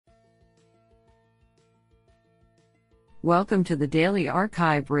Welcome to the Daily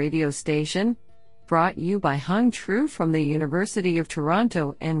Archive radio station, brought you by Hung Tru from the University of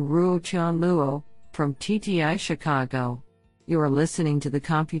Toronto and Ruo Chan Luo from TTI Chicago. You are listening to the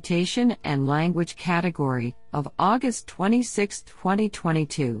Computation and Language category of August 26,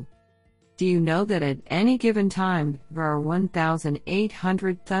 2022. Do you know that at any given time, there are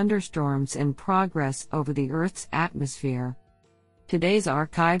 1,800 thunderstorms in progress over the Earth's atmosphere? Today's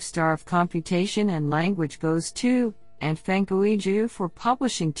archive star of computation and language goes to Anfeng Zhu for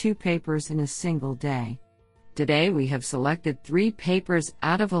publishing 2 papers in a single day. Today we have selected 3 papers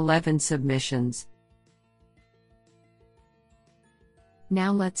out of 11 submissions.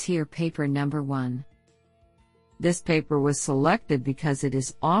 Now let's hear paper number 1. This paper was selected because it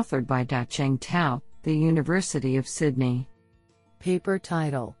is authored by Dacheng Tao, the University of Sydney. Paper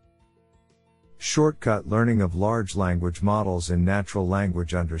title: Shortcut Learning of Large Language Models in Natural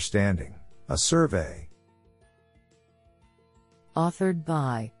Language Understanding, a Survey. Authored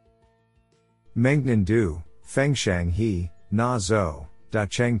by Mengnan Du, Fengshang He, Na Zhou,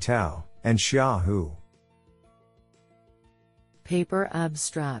 Dacheng Tao, and Xia Hu. Paper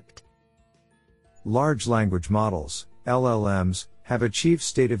abstract: Large language models, LLMs, have achieved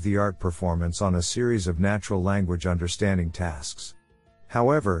state-of-the-art performance on a series of natural language understanding tasks.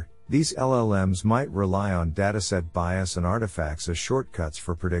 However, these LLMs might rely on dataset bias and artifacts as shortcuts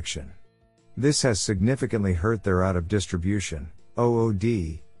for prediction. This has significantly hurt their out-of-distribution,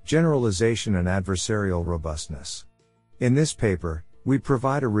 OOD, generalization and adversarial robustness. In this paper, we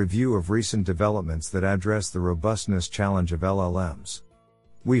provide a review of recent developments that address the robustness challenge of LLMs.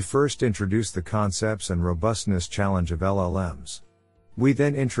 We first introduce the concepts and robustness challenge of LLMs. We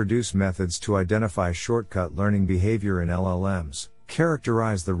then introduce methods to identify shortcut learning behavior in LLMs,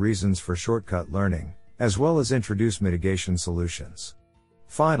 characterize the reasons for shortcut learning, as well as introduce mitigation solutions.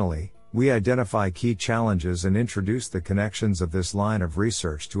 Finally, we identify key challenges and introduce the connections of this line of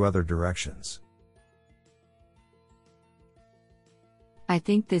research to other directions. I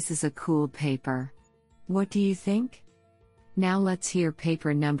think this is a cool paper. What do you think? Now let's hear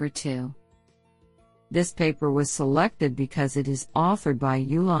paper number 2. This paper was selected because it is authored by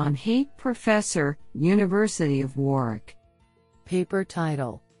Yulan He, Professor, University of Warwick. Paper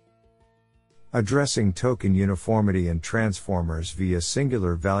title: Addressing Token Uniformity in Transformers via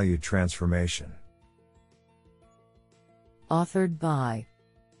Singular Value Transformation. Authored by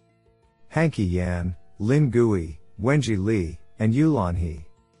Hanqi Yan, Lin Gui, Wenji Li, and Yulan He.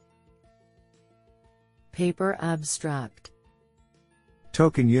 Paper abstract: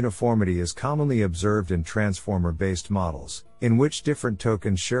 Token uniformity is commonly observed in transformer-based models, in which different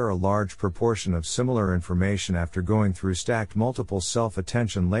tokens share a large proportion of similar information after going through stacked multiple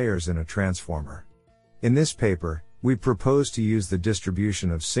self-attention layers in a transformer. In this paper, we propose to use the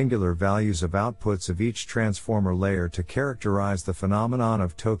distribution of singular values of outputs of each transformer layer to characterize the phenomenon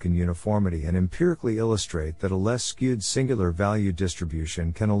of token uniformity and empirically illustrate that a less skewed singular value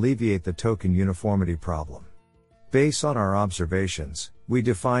distribution can alleviate the token uniformity problem. Based on our observations, we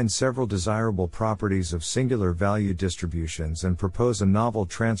define several desirable properties of singular value distributions and propose a novel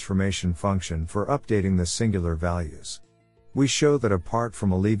transformation function for updating the singular values. We show that apart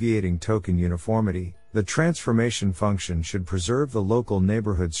from alleviating token uniformity, the transformation function should preserve the local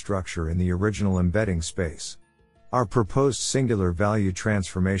neighborhood structure in the original embedding space. Our proposed singular value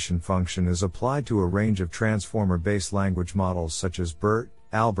transformation function is applied to a range of transformer-based language models such as BERT,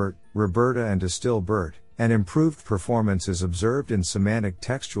 Albert, Roberta and DistilBERT, and improved performance is observed in semantic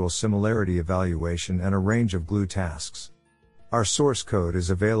textual similarity evaluation and a range of glue tasks. Our source code is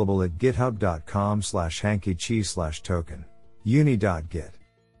available at github.com/hanqichi/token, uni.git.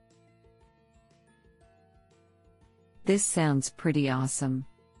 This sounds pretty awesome.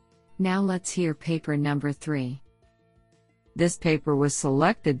 Now let's hear paper number 3. This paper was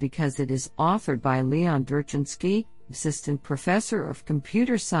selected because it is authored by Leon Derchinsky, Assistant Professor of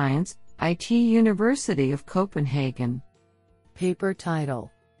Computer Science, IT University of Copenhagen. Paper title: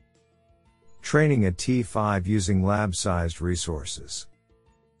 Training a T5 using lab-sized resources.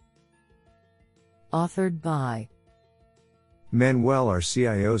 Authored by Manuel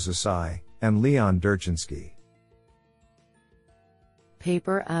Arceo Zasai and Leon Derchinsky.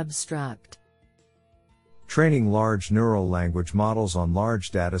 Paper abstract: Training large neural language models on large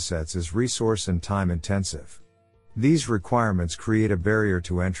datasets is resource and time intensive. These requirements create a barrier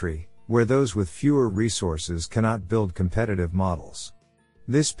to entry, where those with fewer resources cannot build competitive models.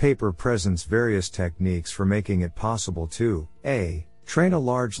 This paper presents various techniques for making it possible to a. Train a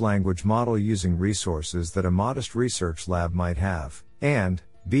large language model using resources that a modest research lab might have, and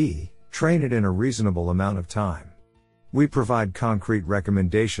b. Train it in a reasonable amount of time. We provide concrete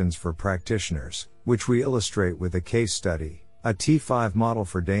recommendations for practitioners, which we illustrate with a case study, a T5 model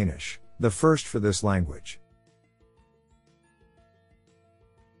for Danish, the first for this language.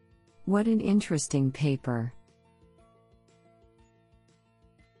 What an interesting paper.